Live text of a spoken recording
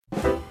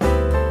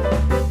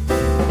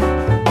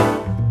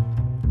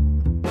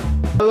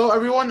Hello,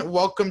 everyone.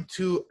 Welcome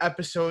to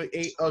episode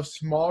 8 of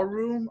Small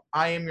Room.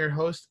 I am your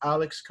host,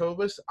 Alex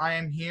Kovas. I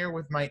am here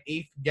with my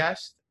 8th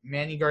guest,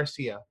 Manny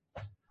Garcia.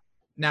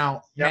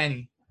 Now,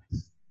 Manny,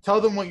 tell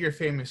them what you're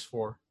famous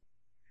for.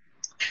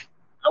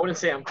 I wouldn't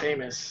say I'm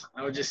famous.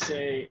 I would just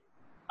say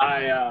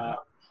I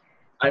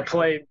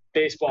play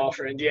baseball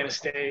for Indiana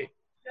State,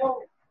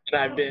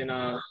 and I've been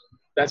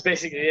that's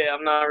basically it.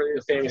 I'm not really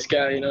a famous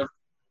guy, you know.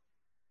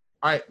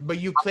 All right, but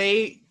you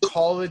play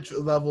college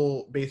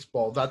level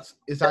baseball.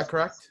 Is that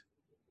correct?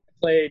 I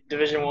play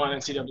Division I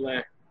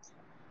NCAA.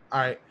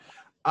 All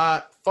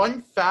right.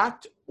 Fun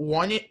fact: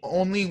 only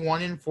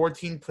 1 in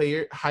 14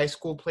 high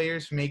school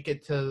players make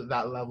it to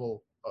that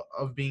level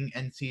of being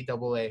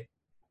NCAA.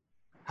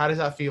 How does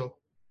that feel?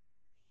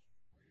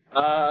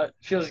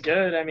 Feels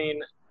good. I mean,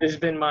 this has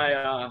been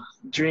my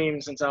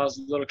dream since I was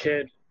a little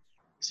kid.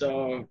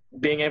 So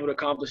being able to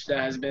accomplish that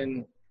has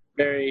been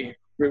very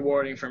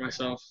rewarding for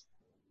myself.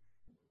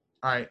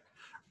 All right.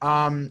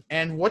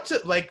 And what's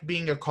it like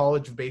being a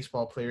college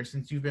baseball player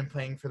since you've been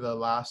playing for the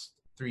last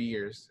 3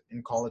 years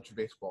in college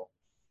baseball?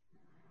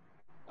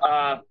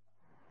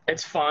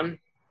 It's fun.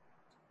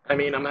 I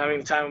mean, I'm having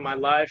the time of my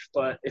life,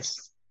 but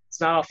it's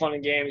not all fun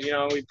and games. You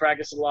know, we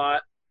practice a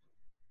lot.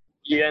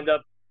 You end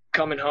up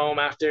coming home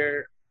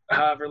after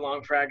however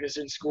long practice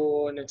in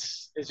school, and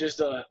it's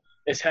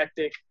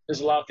hectic.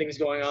 There's a lot of things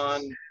going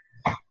on.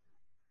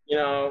 You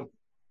know,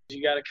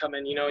 you got to come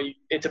in. You know,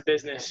 it's a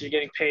business. You're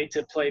getting paid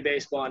to play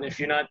baseball, and if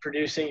you're not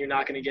producing, you're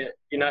not gonna get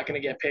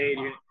paid.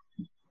 You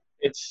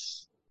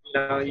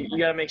got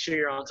to make sure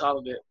you're on top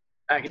of it,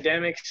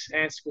 academics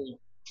and school.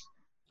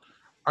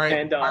 All right.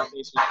 And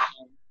baseball.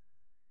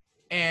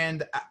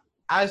 And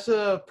as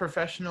a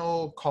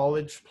professional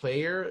college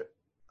player,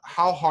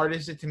 how hard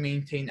is it to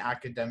maintain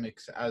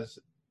academics as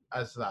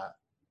that?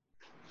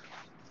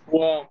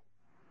 Well,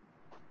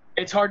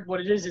 it's hard. What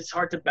it is, it's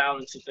hard to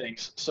balance the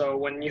things. So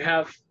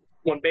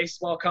when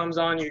baseball comes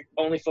on, you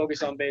only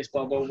focus on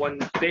baseball. But when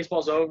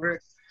baseball's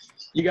over,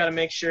 you got to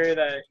make sure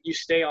that you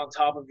stay on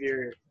top of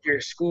your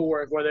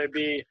schoolwork, whether it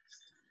be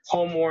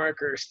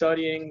homework or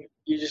studying.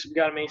 You just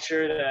got to make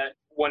sure that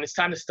when it's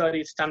time to study,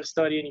 it's time to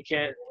study, and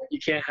you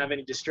can't have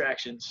any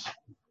distractions.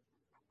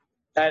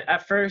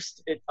 At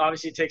first, it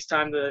obviously takes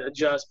time to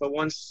adjust, but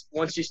once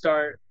you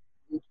start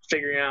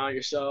figuring out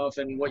yourself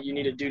and what you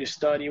need to do to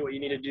study, what you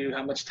need to do,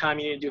 how much time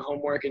you need to do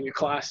homework in your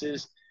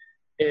classes,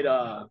 it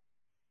all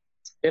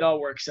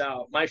works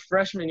out. My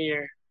freshman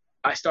year,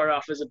 I started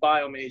off as a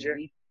bio major,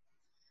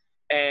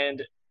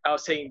 and I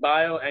was taking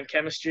bio and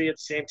chemistry at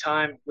the same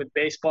time with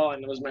baseball,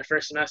 and it was my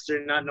first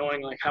semester, not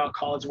knowing like how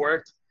college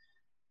worked.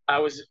 I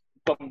was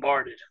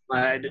bombarded.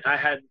 I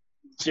had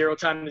zero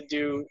time to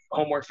do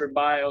homework for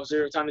bio,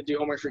 zero time to do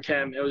homework for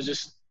chem. It was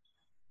just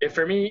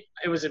for me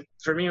it was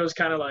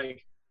kind of like,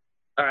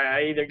 all right,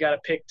 I either got to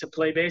pick to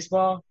play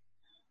baseball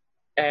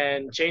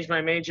and change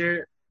my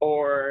major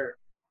or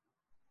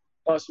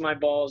bust my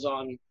balls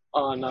on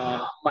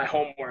my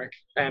homework.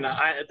 And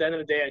at the end of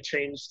the day, I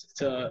changed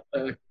to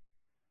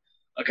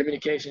a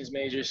communications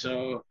major,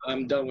 so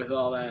I'm done with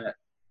all that.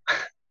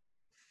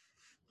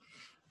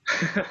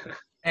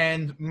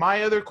 And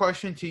my other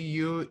question to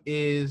you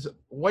is,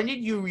 when did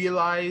you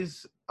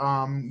realize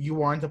you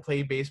wanted to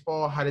play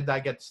baseball? How did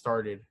that get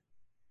started?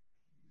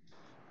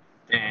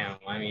 Damn,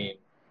 I mean,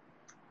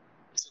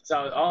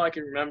 all I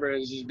can remember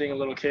is just being a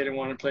little kid and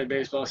wanting to play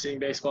baseball, seeing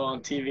baseball on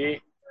TV.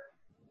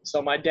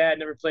 So my dad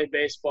never played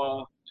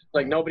baseball.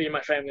 Like, nobody in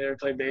my family ever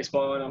played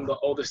baseball, and I'm the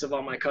oldest of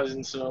all my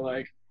cousins. So,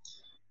 like,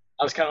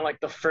 I was kind of like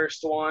the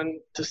first one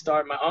to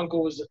start. My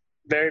uncle was a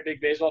very big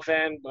baseball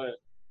fan, but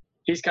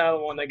he's kind of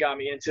the one that got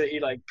me into it. He,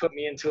 like, put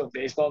me into a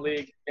baseball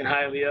league in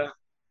Hialeah,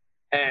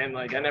 and,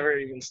 like, I never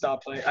even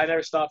stopped playing. I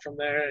never stopped from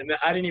there, and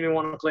I didn't even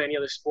want to play any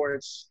other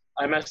sports.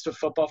 I messed with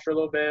football for a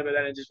little bit, but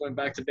then I just went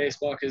back to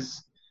baseball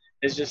because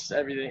it's just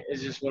everything.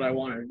 It's just what I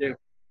wanted to do.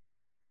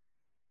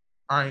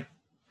 All right.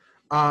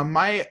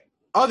 My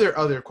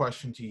other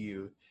question to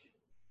you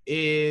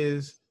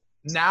is,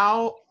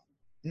 now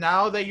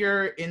that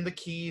you're in the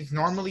Keys,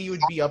 normally you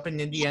would be up in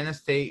Indiana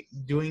State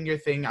doing your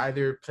thing,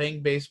 either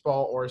playing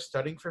baseball or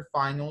studying for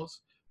finals.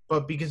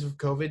 But because of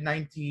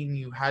COVID-19,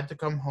 you had to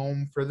come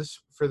home for the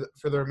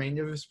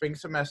remainder of the spring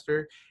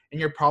semester, and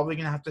you're probably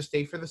gonna have to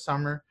stay for the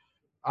summer.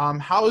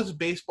 How has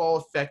baseball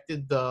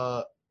affected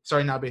How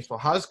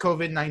has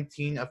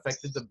COVID-19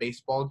 affected the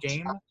baseball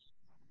game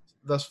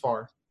thus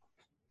far?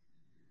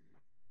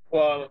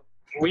 Well,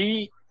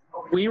 we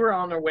were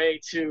on our way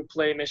to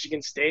play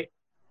Michigan State,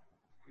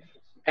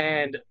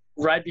 and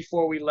right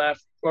before we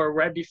left, or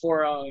right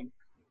before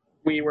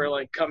we were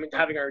like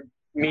having our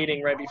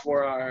meeting right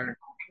before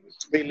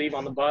we leave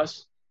on the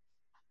bus,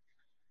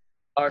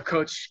 our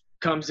coach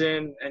comes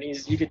in and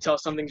you could tell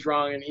something's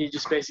wrong, and he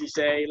just basically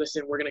say,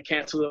 listen, we're going to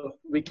cancel the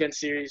weekend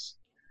series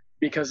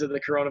because of the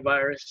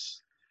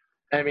coronavirus.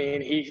 I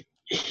mean,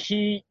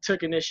 he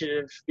took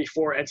initiative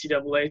before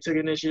NCAA took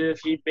initiative.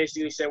 He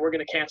basically said, we're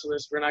going to cancel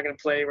this. We're not going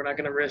to play. We're not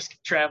going to risk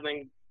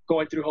traveling,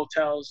 going through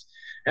hotels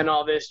and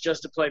all this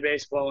just to play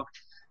baseball.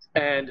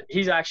 And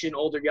he's actually an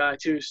older guy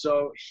too,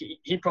 so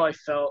he probably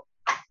felt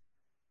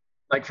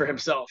like for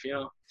himself,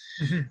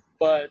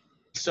 But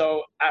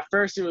so at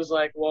first it was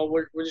like, well,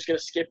 we're just gonna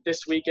skip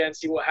this weekend,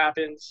 see what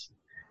happens,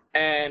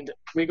 and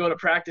we go to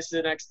practice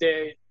the next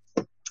day.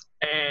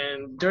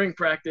 And during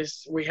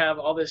practice, we have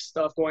all this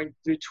stuff going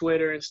through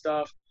Twitter and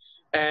stuff,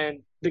 and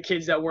the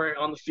kids that weren't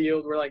on the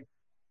field were like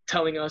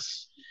telling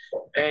us,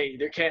 "Hey,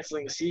 they're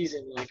canceling the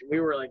season." Like we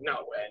were like,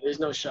 "No way,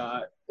 there's no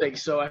shot." Like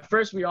so, at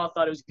first we all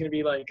thought it was gonna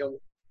be like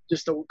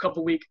just a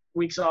couple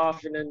weeks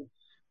off and then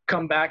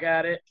come back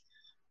at it.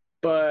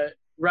 But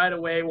right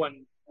away,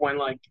 when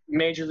like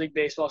Major League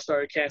Baseball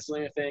started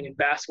canceling a thing and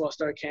basketball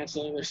started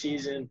canceling their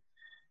season,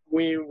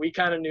 we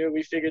kind of knew,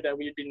 we figured that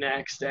we'd be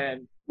next,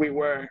 and we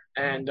were.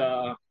 And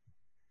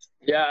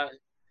yeah,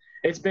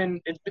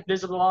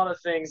 there's a lot of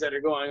things that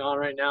are going on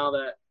right now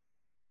that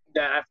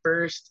at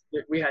first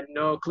we had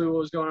no clue what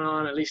was going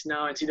on. At least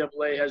now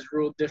NCAA has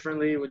ruled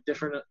differently with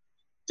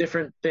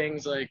different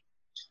things. Like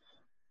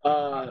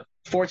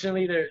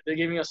fortunately they're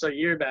giving us our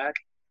year back,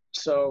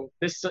 so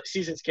this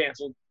season's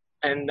canceled,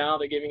 and now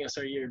they're giving us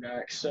our year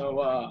back.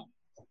 So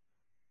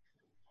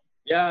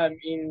yeah, I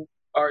mean,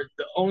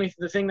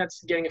 the thing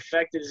that's getting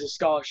affected is the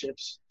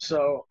scholarships.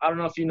 So I don't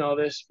know if you know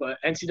this, but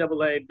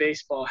NCAA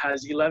baseball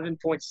has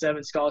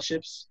 11.7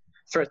 scholarships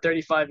for a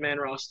 35-man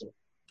roster,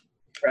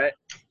 right?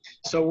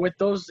 So with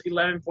those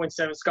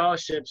 11.7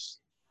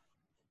 scholarships,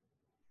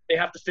 they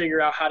have to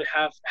figure out how to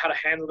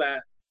handle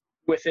that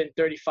within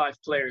 35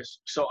 players.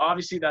 So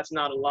obviously that's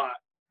not a lot,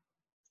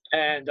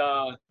 and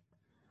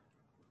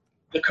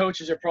the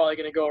coaches are probably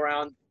going to go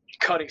around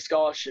cutting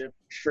scholarship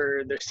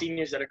for the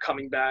seniors that are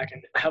coming back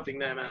and helping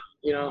them out,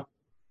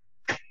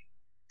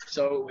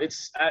 So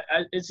it's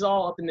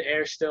all up in the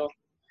air still.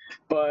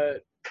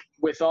 But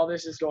with all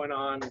this is going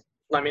on,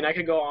 I mean, I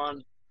could go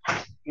on.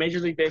 Major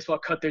League Baseball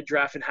cut their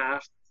draft in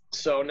half.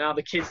 So now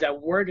the kids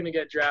that were going to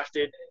get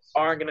drafted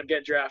aren't going to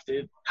get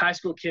drafted. High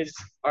school kids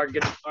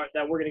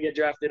that were going to get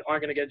drafted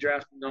aren't going to get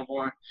drafted no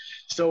more.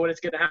 So what it's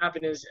going to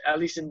happen is, at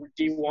least in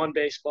D1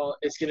 baseball,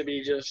 it's going to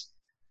be just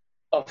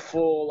a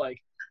full,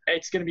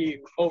 it's going to be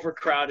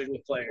overcrowded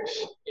with players.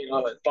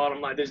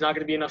 Bottom line, there's not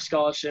going to be enough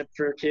scholarship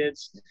for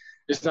kids.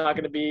 There's not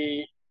going to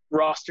be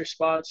roster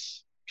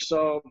spots.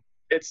 So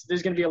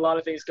there's going to be a lot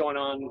of things going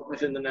on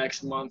within the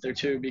next month or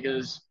two,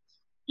 because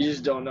you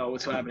just don't know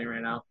what's happening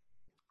right now.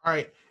 All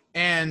right.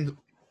 And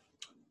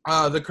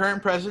the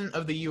current president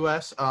of the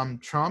U.S.,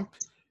 Trump,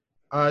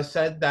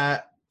 said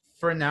that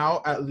for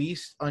now, at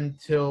least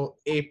until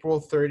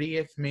April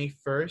 30th, May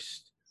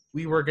 1st,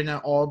 we were going to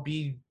all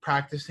be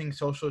practicing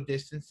social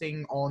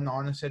distancing. All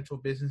non-essential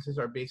businesses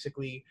are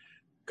basically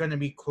going to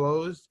be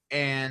closed.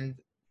 And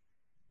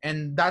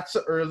that's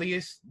the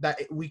earliest that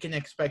we can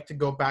expect to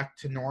go back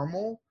to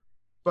normal.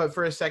 But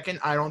for a second,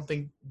 I don't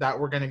think that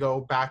we're going to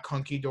go back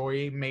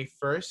hunky-dory May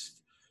 1st.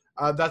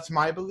 That's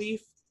my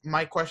belief.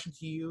 My question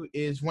to you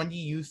is, when do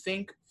you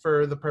think,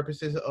 for the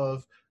purposes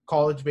of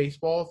college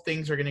baseball,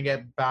 things are going to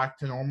get back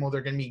to normal?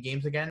 They're going to be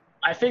games again?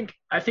 I think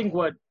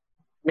what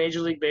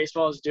Major League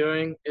Baseball is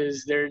doing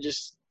is they're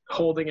just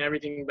holding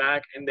everything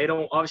back, and they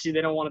don't want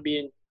to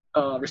be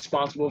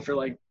responsible for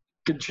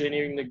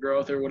continuing the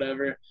growth or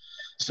whatever.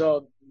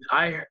 So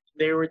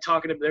they're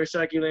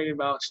speculating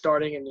about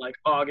starting in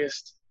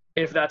August,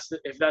 if that's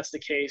the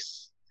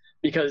case,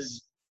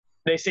 because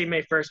they say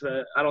May 1st,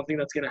 but I don't think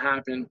that's going to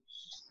happen.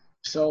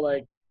 So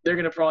they're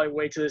going to probably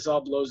wait till this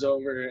all blows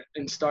over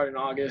and start in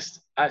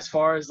August. As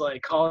far as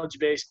college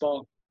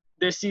baseball,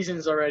 this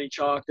season's already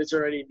chalked. It's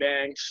already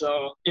banged.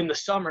 So in the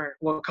summer,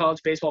 what college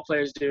baseball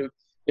players do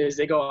is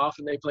they go off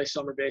and they play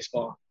summer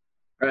baseball,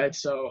 right?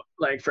 So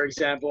for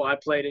example, I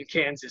played in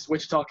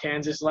Wichita,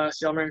 Kansas last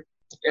summer,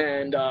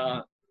 and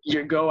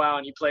you go out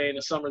and you play in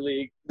a summer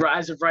league.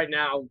 As of right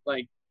now,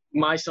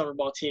 my summer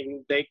ball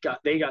team, they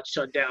got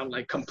shut down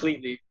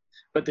completely.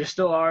 But there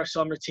still are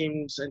summer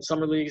teams and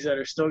summer leagues that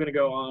are still going to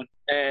go on.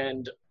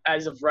 And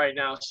as of right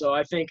now, so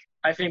I think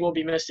we'll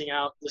be missing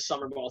out the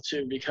summer ball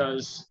too,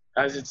 because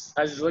as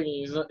it's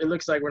looking, it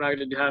looks like we're not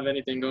going to have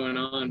anything going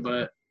on.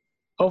 But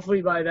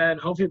hopefully by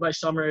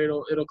summer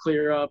it'll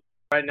clear up.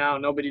 Right now,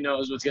 nobody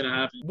knows what's going to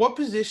happen. What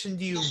position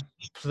do you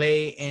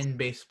play in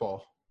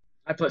baseball?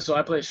 I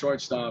play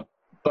shortstop.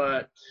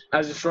 But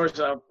as a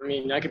shortstop, I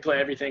mean, I can play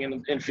everything in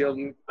the infield.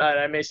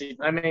 I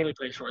mainly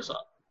play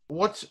shortstop.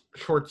 What's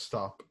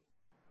shortstop?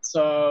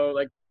 So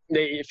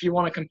if you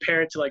want to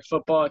compare it to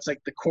football, it's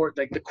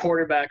the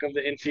quarterback of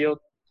the infield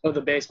of the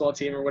baseball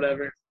team or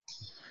whatever.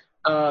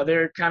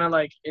 They're kind of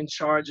in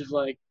charge of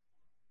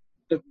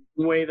the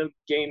way the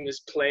game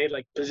is played,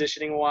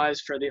 positioning wise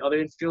for the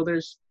other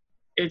infielders.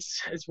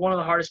 It's one of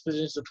the hardest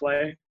positions to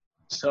play.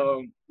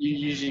 So you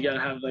usually gotta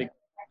have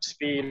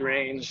speed,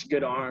 range,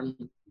 good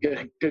arm,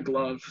 good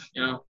glove.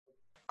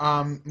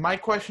 My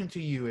question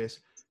to you is,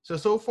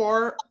 so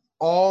far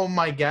all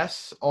my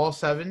guests, all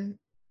 7,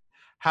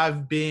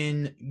 have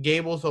been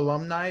Gables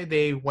alumni.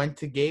 They went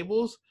to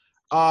Gables.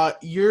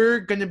 You're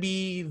going to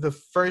be the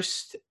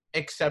first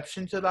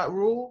exception to that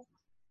rule,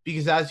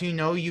 because as you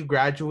know, you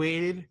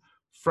graduated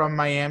from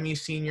Miami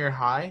Senior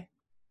High.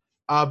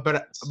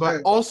 But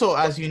also,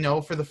 as you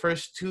know, for the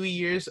first 2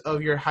 years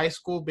of your high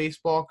school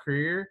baseball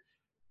career,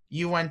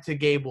 you went to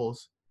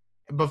Gables.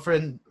 But for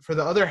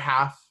the other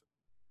half,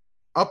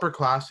 upper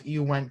class,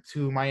 you went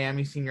to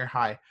Miami Senior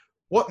High.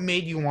 What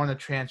made you want to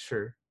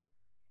transfer?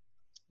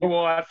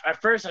 Well,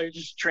 at first I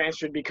just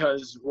transferred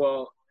because,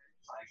 well,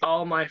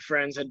 all my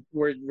friends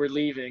were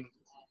leaving,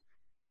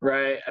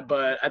 right?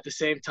 But at the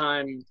same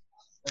time,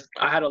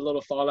 I had a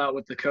little fallout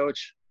with the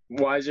coach,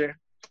 Weiser.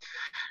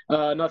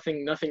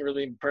 Nothing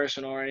really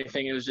personal or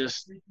anything. It was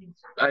just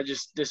I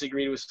just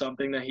disagreed with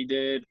something that he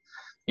did,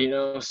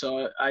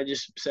 So I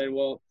just said,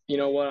 well, you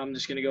know what? I'm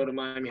just gonna go to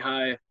Miami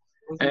High.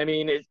 I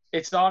mean,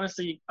 it's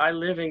honestly I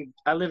live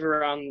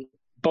around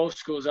both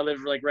schools. I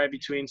live like right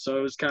between, so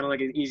it was kind of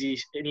like an easy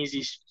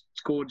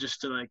school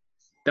just to like.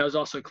 That was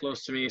also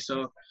close to me,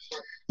 so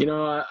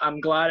I'm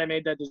glad I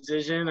made that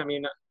decision. I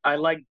mean, I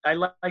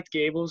liked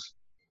Gables,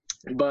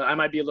 but I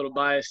might be a little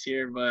biased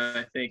here, but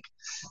I think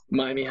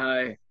Miami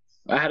High.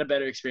 I had a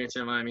better experience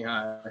at Miami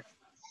High.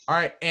 All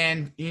right,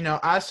 and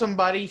as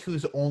somebody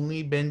who's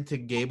only been to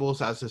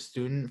Gables as a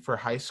student for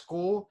high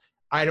school,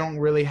 I don't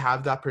really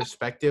have that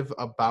perspective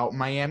about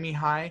Miami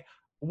High.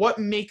 What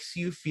makes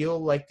you feel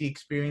like the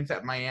experience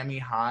at Miami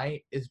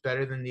High is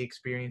better than the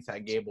experience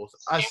at Gables,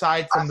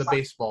 aside from the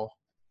baseball?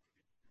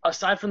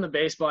 Aside from the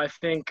baseball, I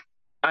think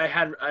I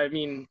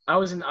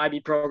was in the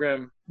IB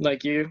program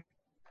like you.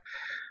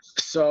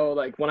 So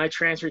like when I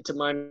transferred to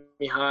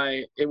Miami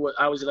High,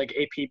 I was like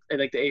AP,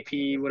 like the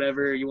AP,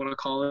 whatever you want to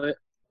call it,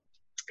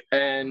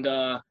 and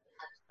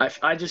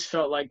I just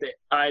felt like the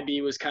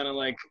IB was kind of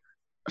like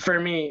for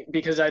me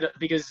because I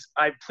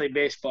played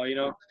baseball,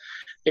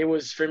 it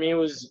was for me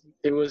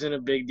it wasn't a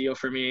big deal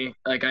for me.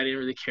 Like I didn't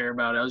really care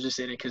about it. I was just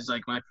in it because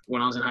like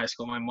when I was in high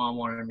school, my mom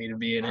wanted me to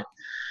be in it.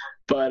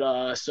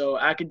 But so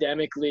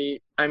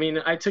academically, I mean,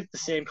 I took the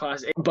same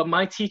class, but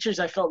my teachers,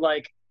 I felt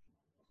like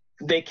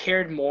they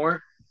cared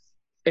more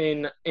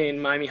in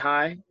Miami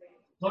High.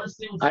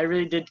 I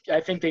really did. I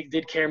think they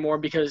did care more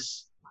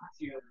because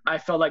I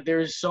felt like there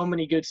was so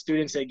many good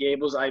students at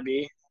Gables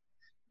IB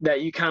that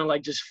you kind of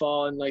like just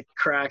fall in like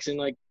cracks and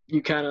like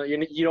you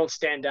don't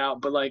stand out.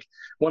 But like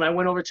when I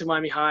went over to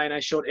Miami High and I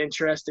showed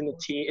interest in the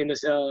team in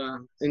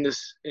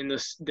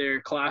this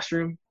their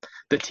classroom,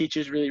 the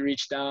teachers really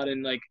reached out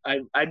and like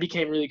I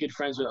became really good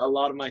friends with a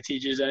lot of my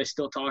teachers. I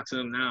still talk to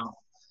them now.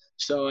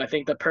 So I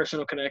think the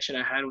personal connection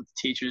I had with the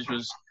teachers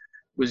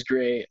was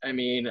great. I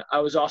mean, I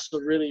was also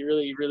really,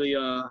 really, really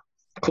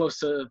close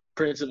to the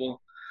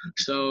principal.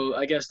 So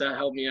I guess that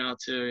helped me out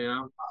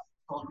too.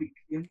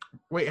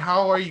 Wait,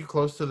 how are you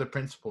close to the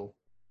principal?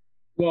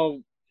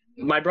 Well,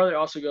 my brother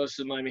also goes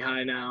to Miami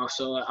High now,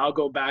 so I'll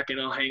go back and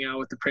I'll hang out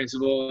with the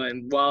principal.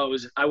 And while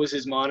I was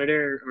his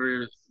monitor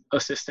or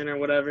assistant or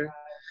whatever,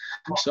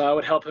 so I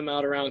would help him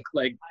out around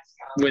like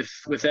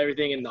with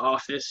everything in the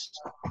office.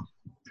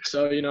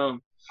 So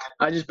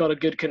I just built a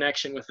good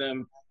connection with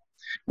them.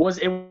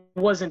 It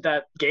wasn't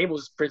that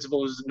Gable's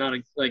principal was not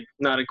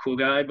a cool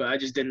guy, but I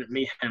just didn't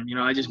meet him.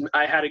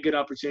 I had a good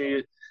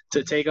opportunity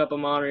to take up a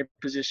monitor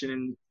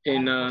position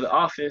in the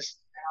office,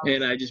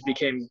 and I just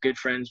became good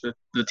friends with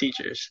the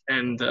teachers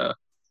and the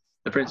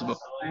principal.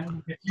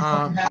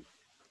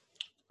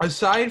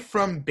 Aside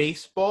from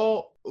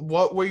baseball,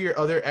 what were your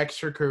other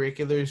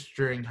extracurriculars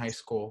during high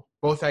school,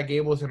 both at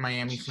Gables and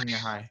Miami Senior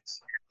High?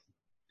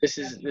 This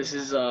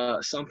is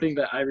something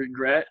that I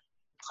regret.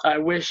 I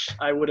wish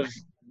I would have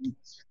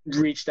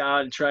reached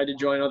out and tried to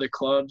join other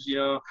clubs,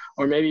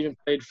 or maybe even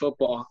played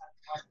football,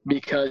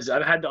 because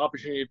I've had the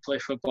opportunity to play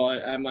football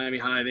at Miami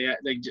High.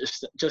 They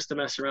just to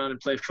mess around and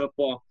play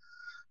football.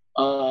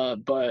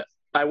 But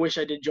I wish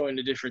I did join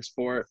a different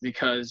sport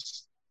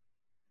because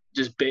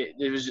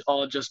it was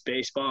all just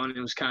baseball, and it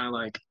was kind of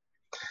like,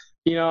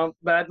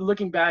 But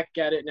looking back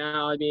at it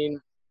now, I mean,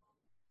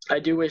 I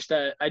do wish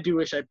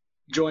I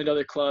joined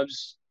other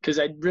clubs because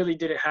I really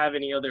didn't have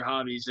any other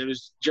hobbies. It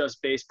was just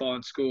baseball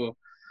in school.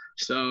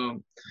 So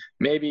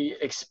maybe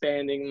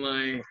expanding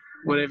my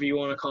whatever you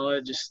want to call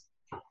it, just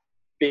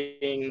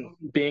being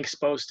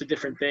exposed to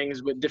different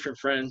things with different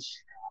friends.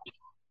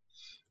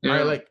 All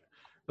right,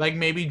 like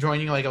maybe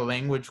joining like a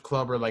language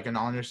club or like an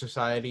honor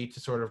society to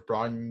sort of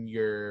broaden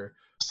your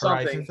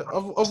horizons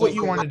of what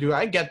you want to do.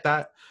 I get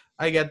that.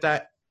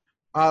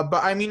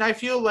 But I mean, I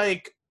feel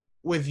like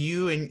with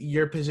you and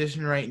your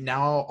position right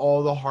now,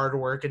 all the hard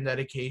work and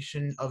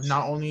dedication of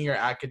not only your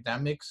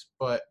academics,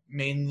 but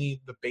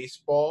mainly the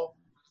baseball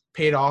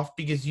paid off,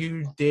 because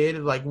you did,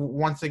 like,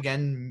 once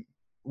again,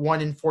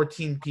 1 in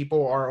 14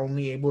 people are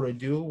only able to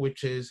do,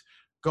 which is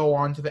go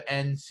on to the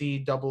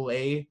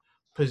NCAA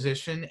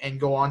position and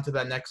go on to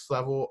that next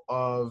level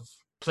of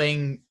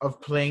playing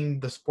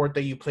the sport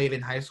that you played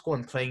in high school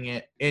and playing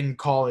it in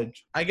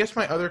college. I guess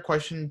my other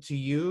question to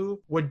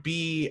you would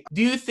be,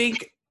 do you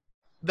think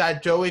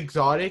that Joe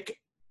Exotic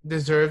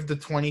deserved the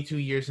 22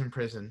 years in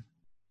prison?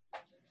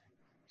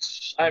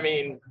 I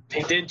mean,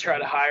 he did try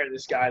to hire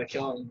this guy to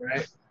kill him,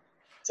 right?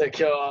 To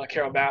kill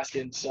Carol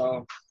Baskin.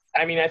 So,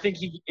 I mean, I think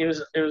it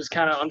was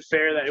kind of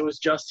unfair that it was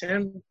just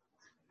him.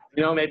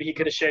 Maybe he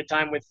could have shared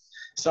time with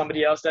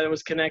somebody else that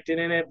was connected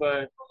in it.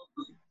 But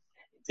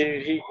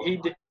dude,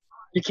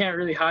 you can't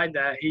really hide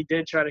that. He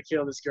did try to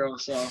kill this girl,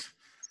 so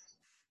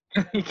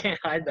you can't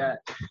hide that.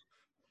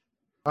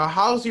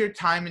 How's your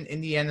time in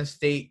Indiana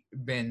State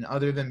been,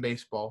 other than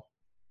baseball?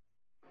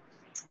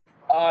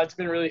 It's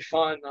been really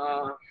fun.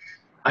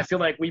 I feel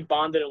like we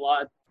bonded a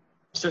lot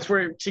since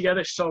we're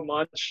together so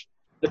much.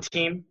 The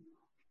team,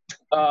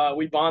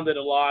 we bonded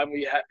a lot, and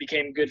we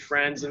became good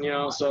friends, and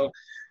so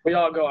we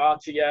all go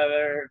out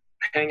together,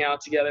 hang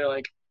out together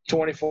like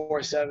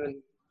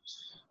 24/7.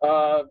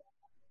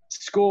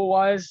 School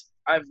wise,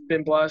 I've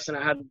been blessed, and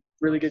I had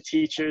really good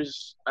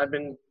teachers. I've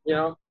been,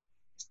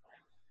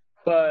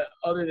 but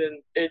other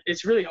than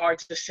it's really hard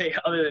to say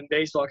other than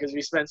baseball because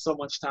we spend so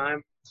much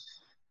time.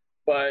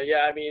 But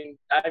yeah, I mean,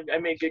 I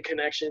made good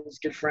connections,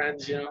 good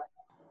friends.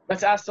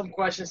 Let's ask some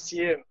questions to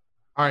you.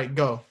 All right,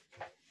 go.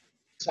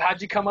 So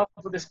how'd you come up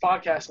with this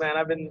podcast, man?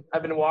 I've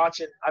been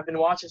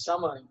watching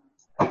some of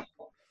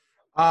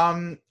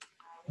them.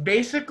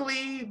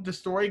 Basically, the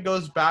story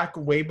goes back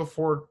way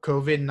before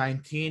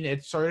COVID-19.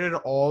 It started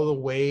all the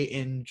way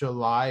in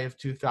July of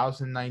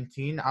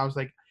 2019. I was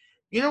like,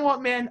 you know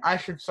what, man? I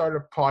should start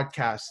a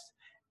podcast.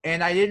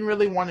 And I didn't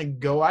really want to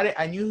go at it.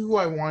 I knew who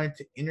I wanted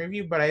to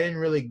interview, but I didn't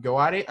really go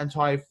at it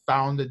until I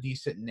found a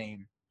decent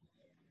name.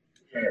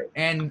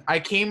 And I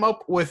came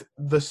up with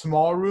the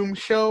Small Room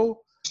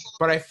Show,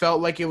 but I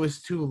felt like it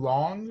was too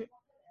long.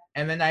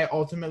 And then I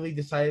ultimately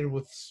decided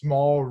with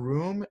Small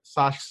Room /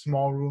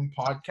 Small Room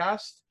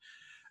Podcast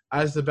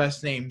as the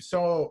best name.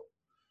 So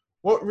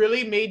what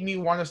really made me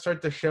want to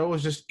start the show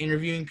was just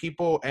interviewing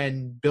people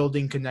and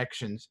building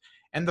connections.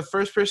 And the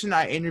first person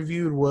I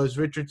interviewed was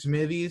Richard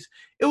Smithies.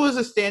 It was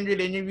a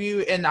standard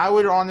interview, and I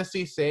would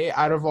honestly say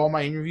out of all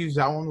my interviews,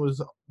 that one was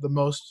the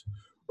most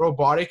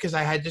robotic because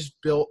I had just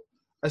built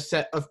a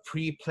set of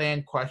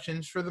pre-planned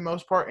questions for the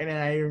most part, and then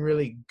I didn't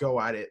really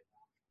go at it.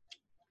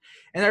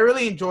 And I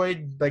really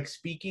enjoyed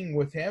speaking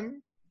with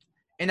him,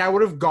 and I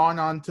would have gone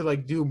on to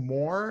do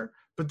more,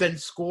 but then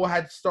school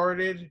had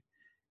started,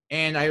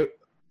 and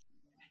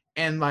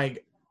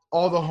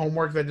all the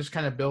homework that just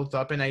kind of built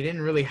up, and I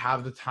didn't really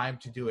have the time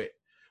to do it.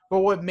 But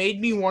what made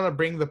me want to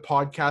bring the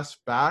podcast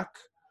back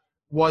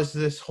was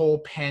this whole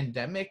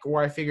pandemic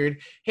where I figured,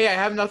 hey, I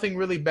have nothing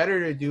really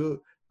better to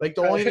do. The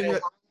only thing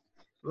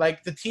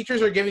that, the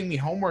teachers are giving me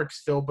homework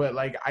still, but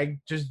I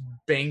just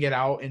bang it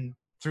out in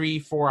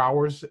 3-4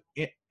 hours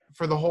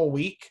for the whole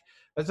week.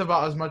 That's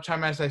about as much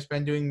time as I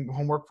spend doing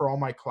homework for all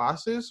my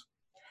classes.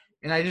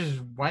 And I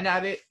just went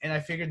at it, and I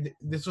figured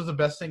this was the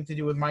best thing to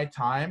do with my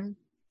time.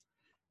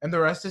 And the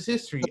rest is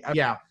history.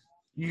 Yeah.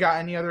 You got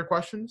any other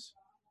questions?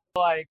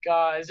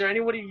 Is there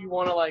anybody you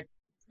want to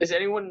is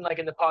anyone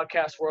in the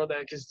podcast world that,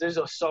 because there's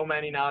so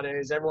many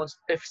nowadays,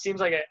 it seems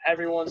like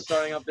everyone's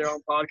starting up their own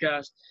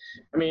podcast.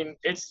 I mean,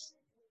 it's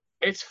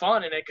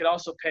fun, and it could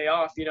also pay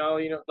off, you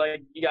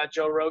got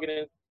Joe Rogan,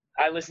 and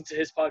I listen to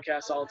his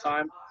podcast all the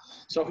time.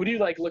 So who do you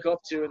look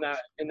up to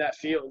in that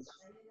field?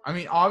 I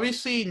mean,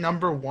 obviously,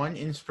 number one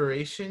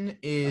inspiration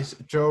is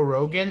Joe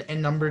Rogan,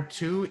 and number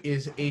two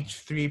is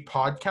H3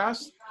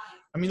 Podcast.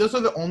 I mean, those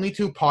are the only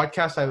two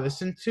podcasts I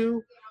listen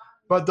to,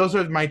 but those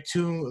are my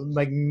two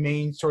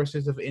main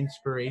sources of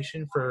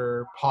inspiration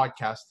for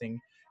podcasting.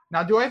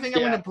 Now, do I think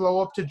I'm going to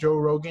blow up to Joe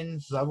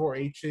Rogan's level or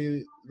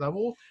H3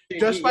 level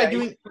just by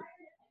doing?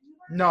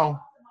 No.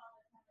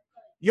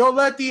 Yo,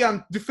 Letty,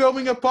 I'm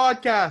filming a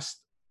podcast.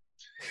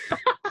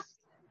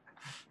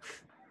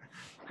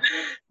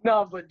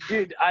 No, but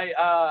dude,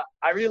 I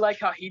really like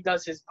how he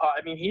does his pod.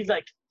 I mean,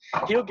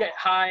 he'll get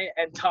high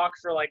and talk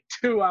for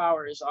 2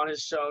 hours on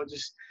his show,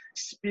 just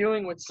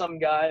spewing with some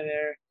guy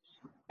there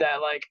that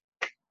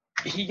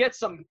he gets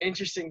some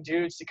interesting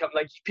dudes to come,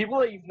 people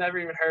that you've never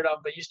even heard of,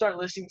 but you start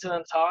listening to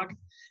them talk,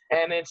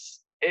 and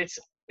it's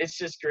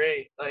just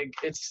great.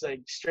 It's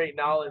straight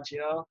knowledge,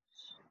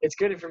 It's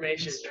good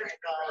information. Straight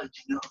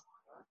knowledge,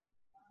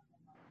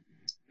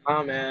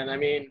 Oh man, I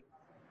mean,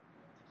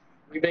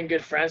 we've been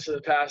good friends for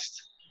the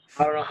past,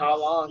 I don't know how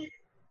long.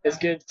 It's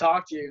good to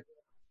talk to you.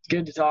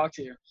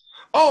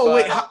 Oh,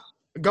 wait,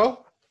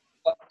 go.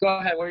 Go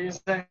ahead. What are you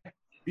saying?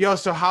 Yo,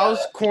 so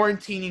how's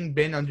quarantining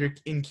been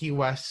in Key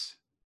West?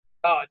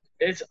 Oh,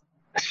 it's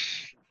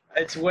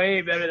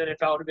way better than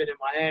if I would have been in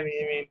Miami.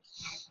 I mean,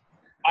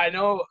 I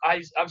know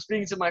I'm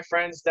speaking to my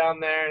friends down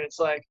there, and it's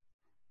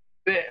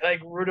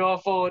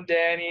Rodolfo and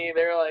Danny,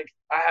 they're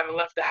I haven't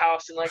left the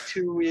house in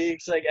 2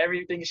 weeks.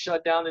 Everything's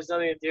shut down. There's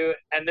nothing to do.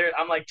 And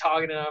I'm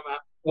talking to them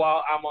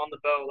while I'm on the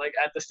boat,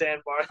 at the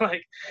sandbar.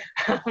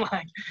 I'm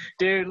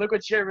dude, look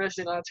what you're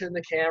missing. I'll turn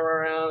the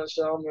camera around and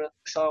show them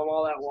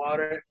all that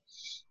water.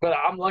 But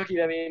I'm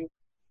lucky. I mean,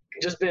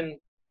 just been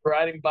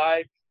riding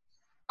by,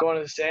 going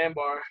to the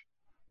sandbar.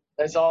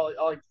 That's all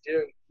you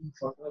do.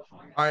 All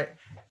right.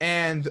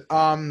 And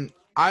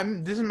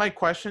this is my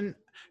question.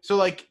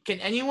 So can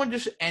anyone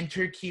just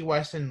enter Key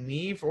West and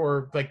leave,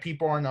 or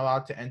people aren't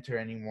allowed to enter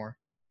anymore?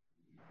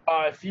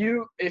 If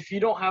you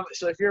don't have,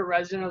 so if you're a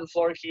resident of the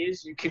Florida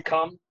Keys, you could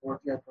come,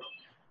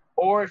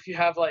 or if you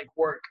have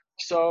work.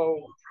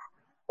 So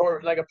or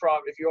like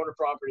if you own a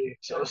property.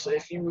 So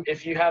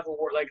if you have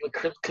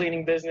a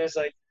cleaning business,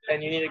 like,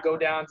 and you need to go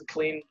down to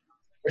clean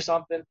or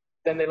something,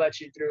 then they let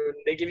you through.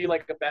 They give you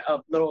like a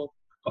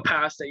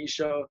pass that you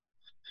show,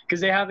 because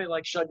they have it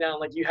like shut down.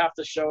 Like you have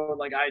to show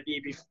like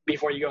ID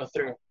before you go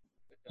through.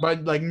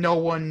 But like no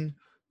one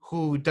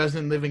who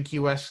doesn't live in Key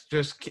West,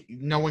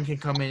 no one can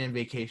come in and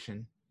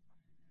vacation.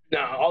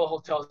 No, all the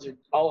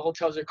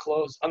hotels are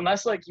closed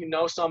unless like you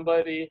know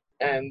somebody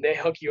and they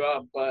hook you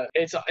up. But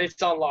it's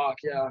on lock.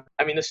 Yeah,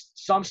 I mean,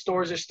 some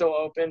stores are still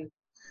open.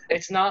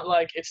 It's not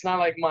like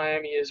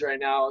Miami is right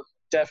now.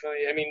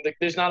 Definitely. I mean,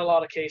 there's not a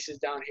lot of cases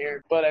down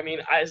here. But I mean,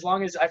 as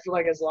long as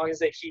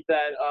they keep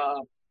that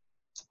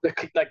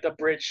the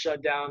bridge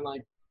shut down,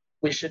 like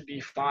we should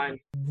be fine.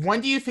 When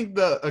do you think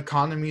the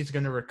economy is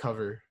gonna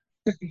recover?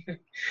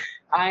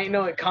 I ain't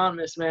no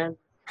economist, man.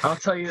 I'll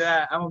tell you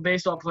that. I'm a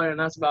baseball player, and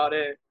that's about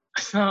it.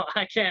 So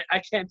I can't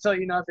tell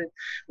you nothing.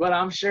 But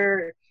I'm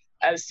sure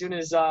as soon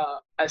as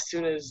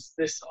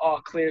this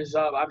all clears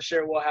up, I'm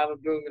sure we'll have a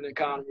boom in the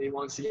economy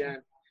once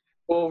again.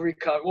 We'll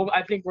recover.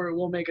 I think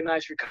we'll make a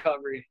nice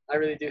recovery. I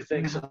really do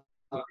think so.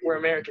 We're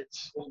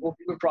Americans. We'll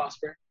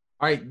prosper.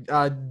 All right.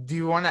 Do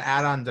you want to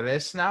add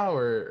Andres now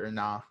or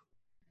nah?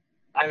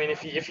 I mean,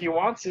 if you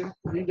want to,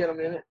 you get a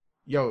minute.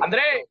 Yo,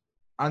 Andre,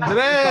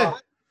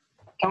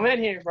 come in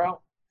here, bro.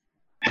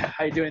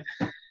 How you doing?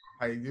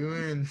 How you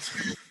doing?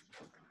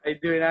 How you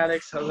doing,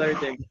 Alex? How's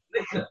everything?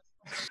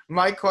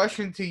 My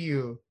question to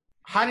you: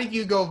 how did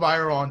you go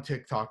viral on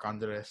TikTok,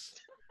 Andres?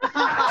 Okay.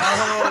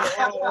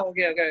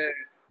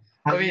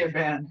 How did you get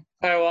banned?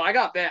 All right, well, I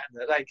got banned.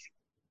 Like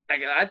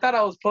I thought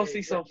I was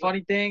posting some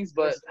funny things,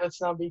 but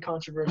let's not be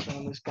controversial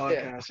on this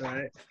podcast,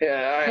 right?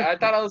 Yeah, I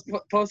thought I was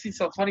posting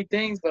some funny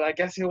things, but I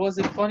guess it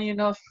wasn't funny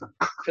enough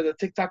for the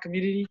TikTok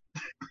community,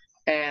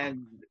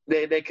 and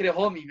they couldn't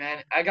hold me,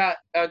 man. I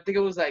think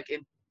it was like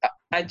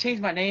I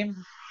changed my name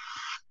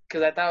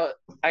because I thought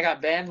I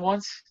got banned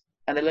once,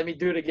 and they let me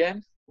do it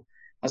again. I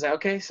was like,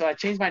 okay, so I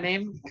changed my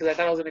name because I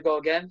thought I was gonna go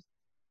again,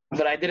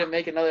 but I didn't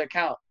make another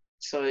account.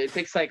 So it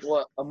takes like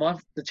a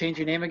month to change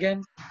your name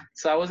again.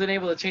 So I wasn't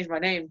able to change my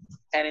name,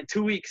 and in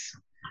 2 weeks,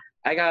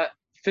 I got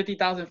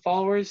 50,000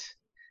 followers,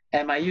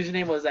 and my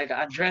username was like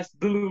Andres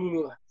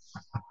Blue,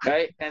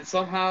 right? And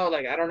somehow,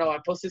 like I don't know, I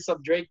posted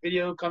some Drake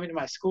video coming to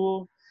my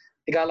school.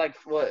 It got like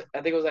I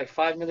think it was like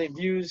 5 million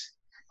views,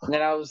 and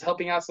then I was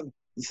helping out some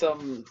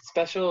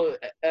special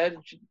ed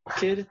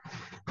kid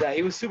that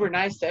he was super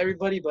nice to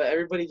everybody, but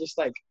everybody just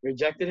like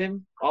rejected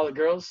him, all the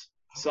girls.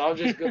 So I'll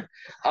just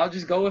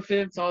go with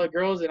him to all the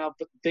girls, and I'll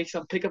take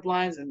some pickup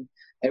lines, and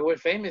we're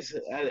famous.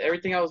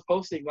 Everything I was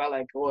posting got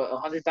like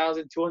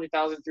 100,000,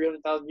 200,000,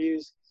 300,000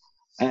 views,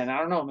 and I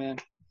don't know, man,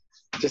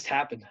 it just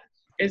happened.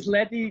 Is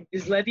Letty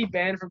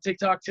banned from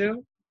TikTok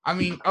too? I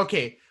mean,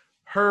 okay,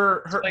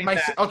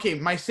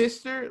 my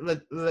sister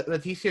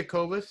Leticia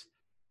Cobas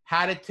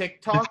had a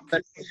TikTok,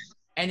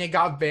 and it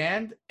got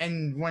banned.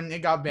 And when it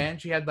got banned,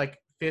 she had like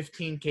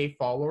 15K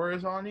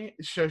followers on it,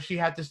 so she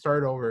had to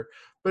start over.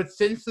 But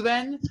since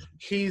then,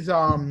 she's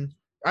I'm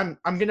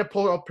gonna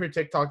pull up her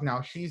TikTok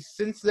now. She's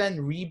since then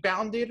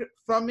rebounded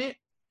from it,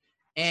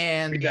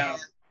 and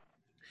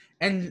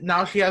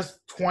now she has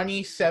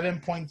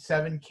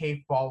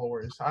 27.7K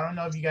followers. I don't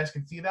know if you guys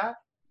can see that.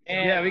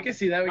 Yeah, we can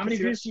see that. How many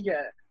views she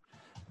get?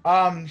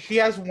 She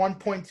has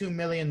 1.2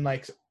 million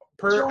likes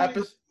per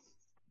episode.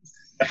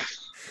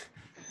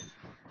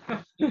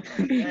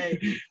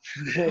 Hey.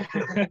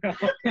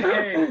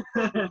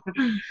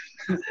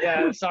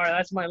 Yeah, sorry,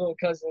 that's my little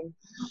cousin.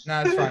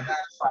 No, it's fine.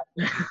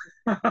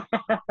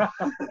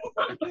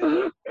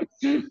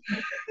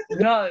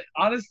 No,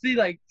 honestly,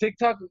 like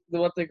TikTok,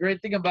 what the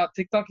great thing about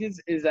TikTok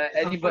is that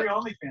anybody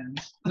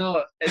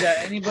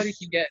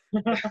can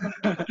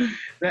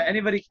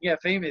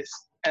get famous,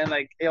 and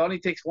like it only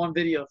takes one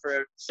video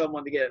for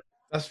someone to get.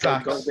 That's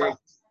facts.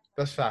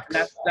 That's facts.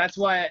 That's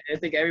why I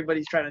think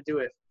everybody's trying to do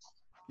it.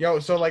 Yo,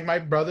 so like my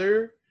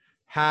brother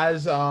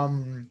has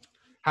over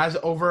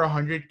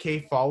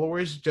 100K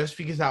followers just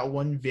because that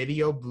one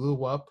video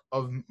blew up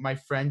of my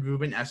friend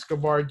Ruben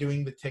Escobar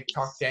doing the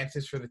TikTok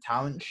dances for the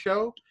talent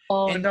show.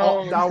 Oh, and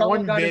no. That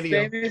one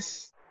video.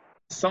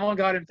 Someone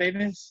got him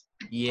famous?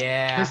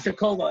 Yeah. Mr.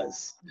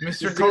 Cobas.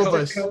 Mr.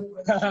 Cobas.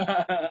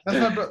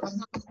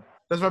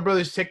 That's my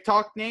brother's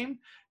TikTok name.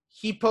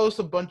 He posts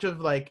a bunch of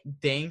like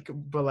dank,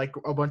 but like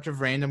a bunch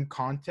of random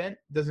content.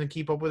 Doesn't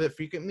keep up with it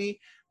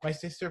frequently. My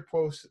sister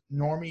posts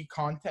normie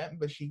content,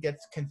 but she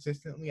gets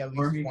consistently at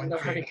least one.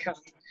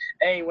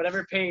 Hey,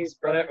 whatever pays,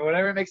 bro.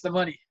 Whatever makes the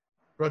money.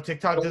 Bro,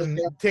 TikTok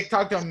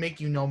don't make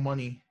you no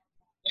money.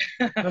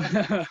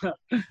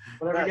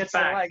 Whatever gets the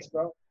likes,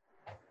 bro. All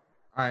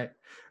right.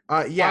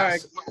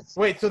 Yes. All right.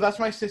 Wait, so that's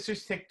my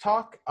sister's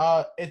TikTok.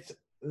 It's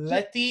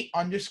Letty_CIOUS.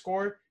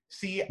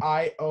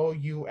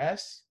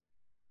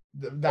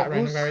 That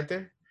random guy right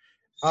there.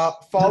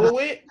 Follow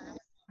it.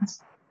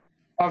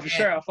 Oh, for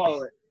sure, I'll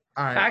follow it.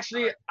 All right.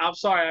 Actually, I'm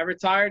sorry. I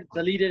retired,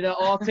 deleted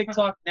all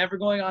TikTok, never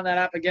going on that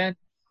app again.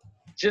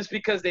 Just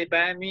because they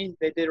banned me,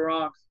 they did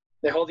wrong.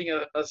 They're holding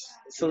a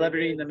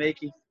celebrity in the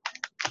making.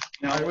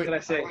 No, what can I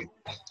say?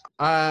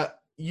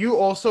 You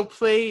also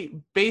play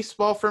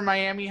baseball for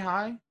Miami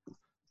High?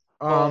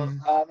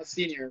 I'm a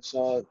senior,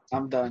 so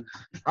I'm done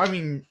I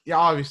mean, yeah,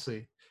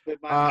 obviously.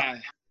 with my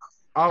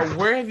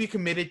Where have you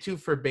committed to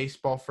for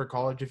baseball for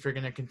college if you're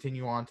going to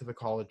continue on to the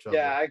college level?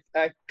 Yeah,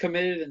 I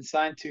committed and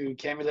signed to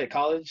Cameron Lake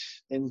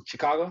College in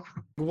Chicago.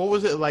 What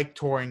was it like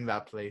touring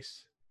that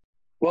place?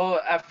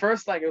 Well, at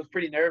first, like, it was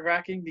pretty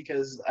nerve-wracking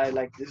because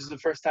this is the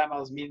first time I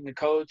was meeting the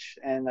coach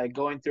and, like,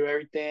 going through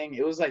everything.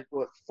 It was, like,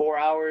 4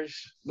 hours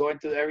going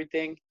through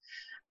everything.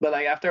 But,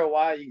 like, after a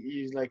while,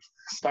 you like,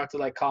 start to,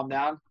 like, calm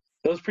down.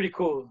 It was pretty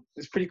cool.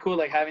 It's pretty cool,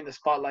 like, having the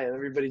spotlight,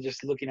 everybody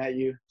just looking at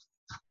you,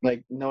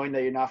 like, knowing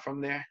that you're not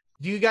from there.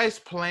 Do you guys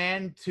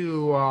plan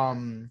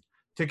to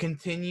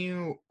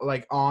continue,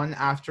 like, on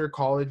after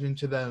college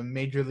into the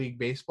Major League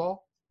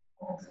Baseball?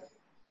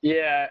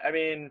 Yeah, I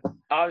mean,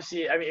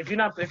 obviously, if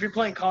you're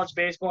playing college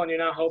baseball and you're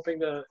not hoping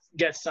to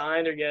get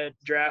signed or get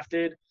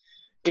drafted,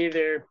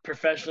 either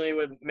professionally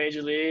with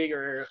Major League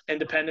or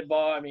independent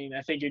ball, I mean,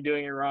 I think you're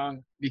doing it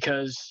wrong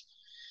because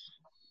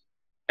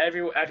I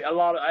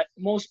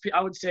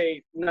would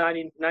say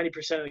 90%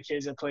 of the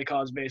kids that play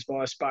college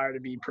baseball aspire to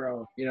be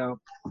pro, you know.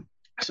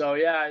 So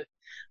yeah,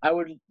 I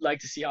would like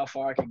to see how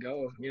far I could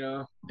go, you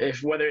know,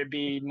 whether it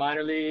be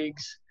minor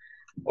leagues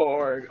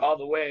or all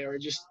the way or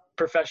just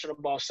professional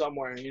ball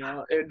somewhere, you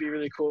know. It would be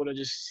really cool to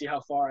just see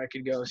how far I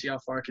could go, see how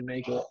far I could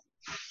make it.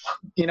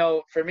 You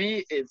know, for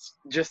me, it's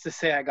just to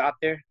say I got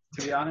there,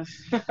 to be honest.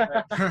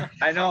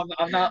 I know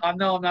I'm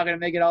not gonna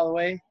make it all the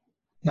way.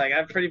 Like,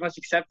 I've pretty much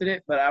accepted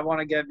it, but I want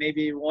to get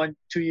maybe 1-2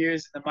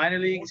 years in the minor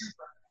leagues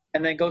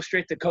and then go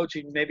straight to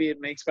coaching. Maybe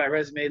it makes my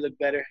resume look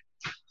better.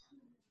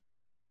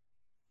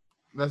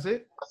 That's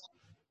it?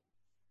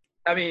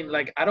 I mean,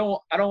 like, I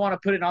don't want to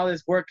put in all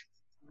this work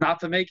not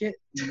to make it.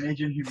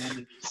 Major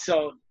humanity.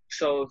 So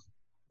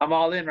I'm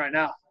all in right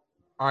now.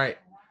 All right.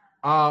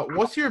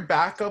 What's your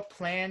backup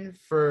plan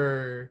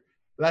for,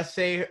 let's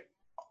say,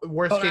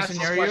 worst case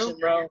scenario? Question,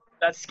 bro.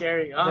 That's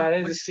scary. Huh? That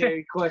is a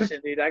scary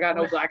question, dude. I got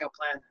no backup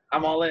plan.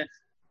 I'm all in.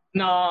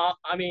 No,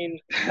 I mean,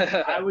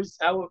 I'm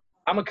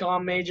a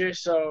comm major,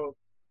 so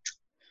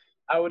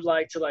I would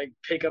like to, like,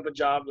 pick up a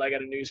job, like,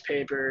 at a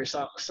newspaper or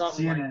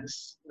something CNN. like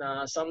this.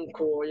 Nah, something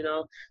cool, you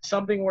know,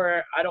 something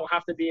where I don't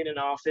have to be in an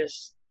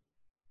office,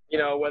 you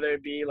know, whether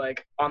it be,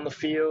 like, on the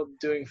field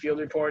doing field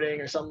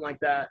reporting or something like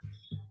that.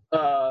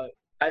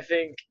 I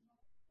think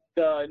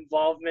the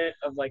involvement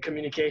of, like,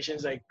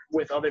 communications, like,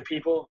 with other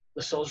people,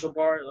 the social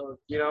part,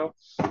 you know,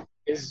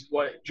 is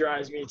what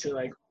drives me to,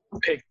 like,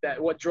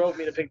 what drove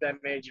me to pick that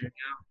major, you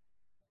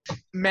know?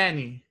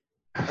 Manny.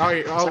 All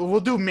right, we'll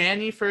do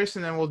Manny first,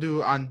 and then we'll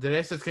do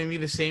Andres. It's gonna be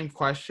the same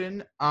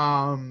question.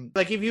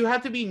 Like, if you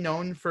had to be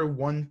known for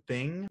one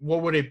thing,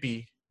 what would it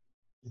be?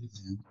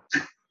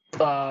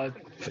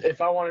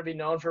 If I want to be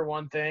known for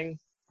one thing,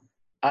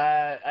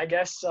 I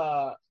guess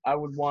I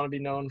would want to be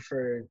known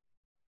for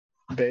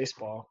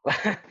baseball.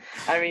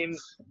 I mean,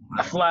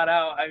 flat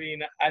out. I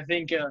mean, I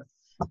think it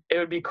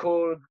would be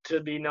cool to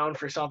be known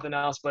for something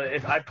else. But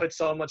if I put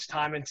so much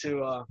time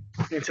into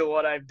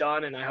what I've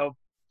done, and I hope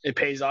it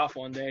pays off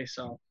one day.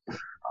 So,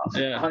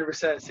 yeah,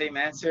 100% same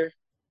answer.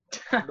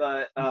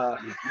 But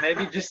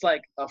maybe just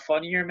like a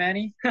funnier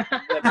Manny,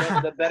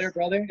 the better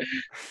brother.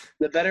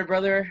 The better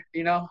brother,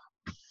 you know.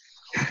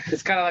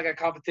 It's kind of like a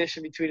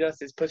competition between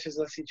us. It pushes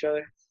us each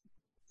other.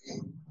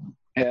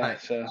 Yeah.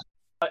 So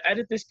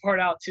edit this part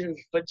out too.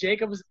 But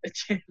Jacob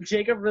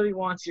really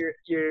wants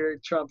your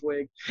Trump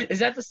wig. Is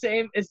that the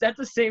same? Is that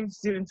the same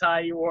suit and tie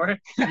you wore?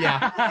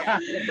 Yeah.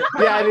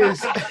 Yeah, it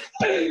is.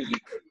 It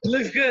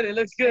looks good. It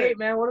looks good. Hey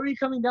man, what are we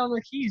coming down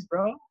the keys,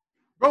 bro?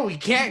 Bro, we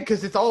can't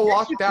because it's all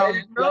locked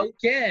down. Bro, You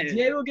can.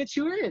 Diego will get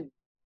you in.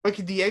 But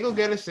can Diego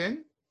get us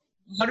in?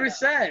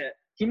 100%.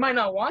 He might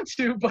not want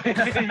to, but Dude,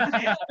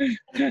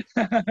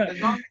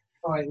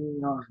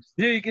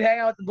 you can hang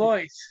out with the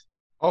boys.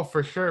 Oh,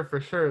 for sure, for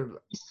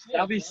sure.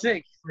 I'll be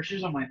sick. For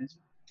sure on mine.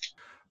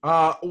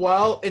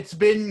 Well, it's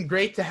been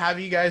great to have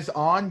you guys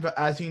on, but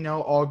as you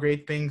know, all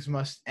great things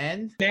must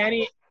end.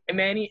 Manny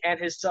and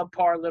his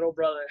subpar little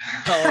brother.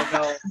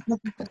 Oh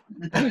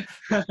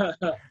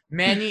no.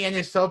 Manny and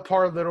his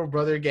subpar little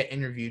brother get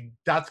interviewed.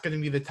 That's gonna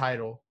be the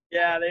title.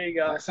 Yeah, there you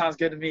go. That sounds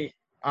good to me.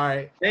 All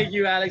right. Thank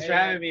you, Alex, for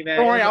having me, man.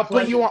 Don't worry, It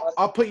was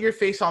I'll put your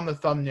face on the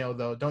thumbnail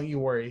though. Don't you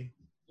worry.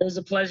 It was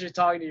a pleasure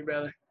talking to you,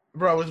 brother.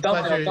 Bro, it was a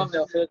pleasure.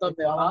 thumbnail for the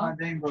thumbnail, huh?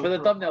 For the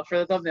thumbnail, for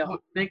the thumbnail.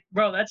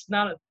 Bro, that's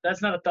not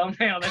a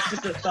thumbnail. That's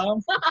just a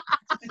thumb.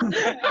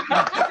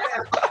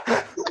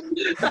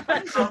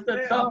 That's just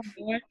a thumb,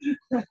 boy.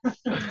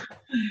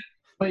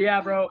 But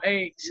yeah, bro.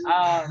 Hey,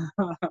 I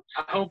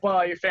hope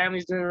your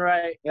family's doing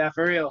right. Yeah,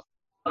 for real.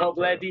 I hope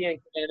Letty and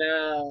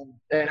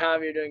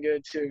Javi are doing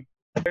good too.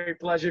 Very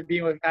pleasure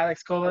being with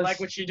Alex I Colas.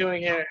 like what you're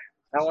doing here.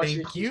 I want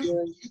Thank you to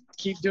you.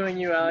 keep doing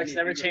you, Alex.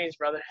 Never change,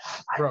 brother.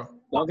 Bro,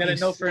 Don't get a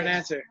peace. no for an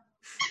answer.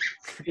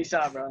 Peace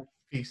out, bro.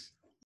 Peace.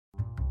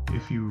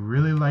 If you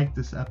really like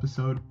this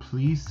episode,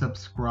 please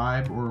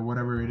subscribe or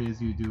whatever it is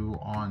you do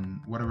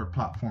on whatever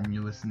platform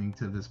you're listening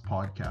to this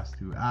podcast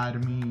to.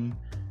 Add me,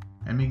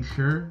 and make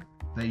sure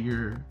that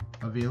you're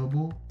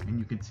available and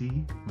you can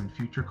see when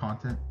future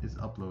content is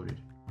uploaded.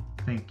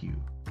 Thank you.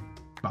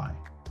 Bye.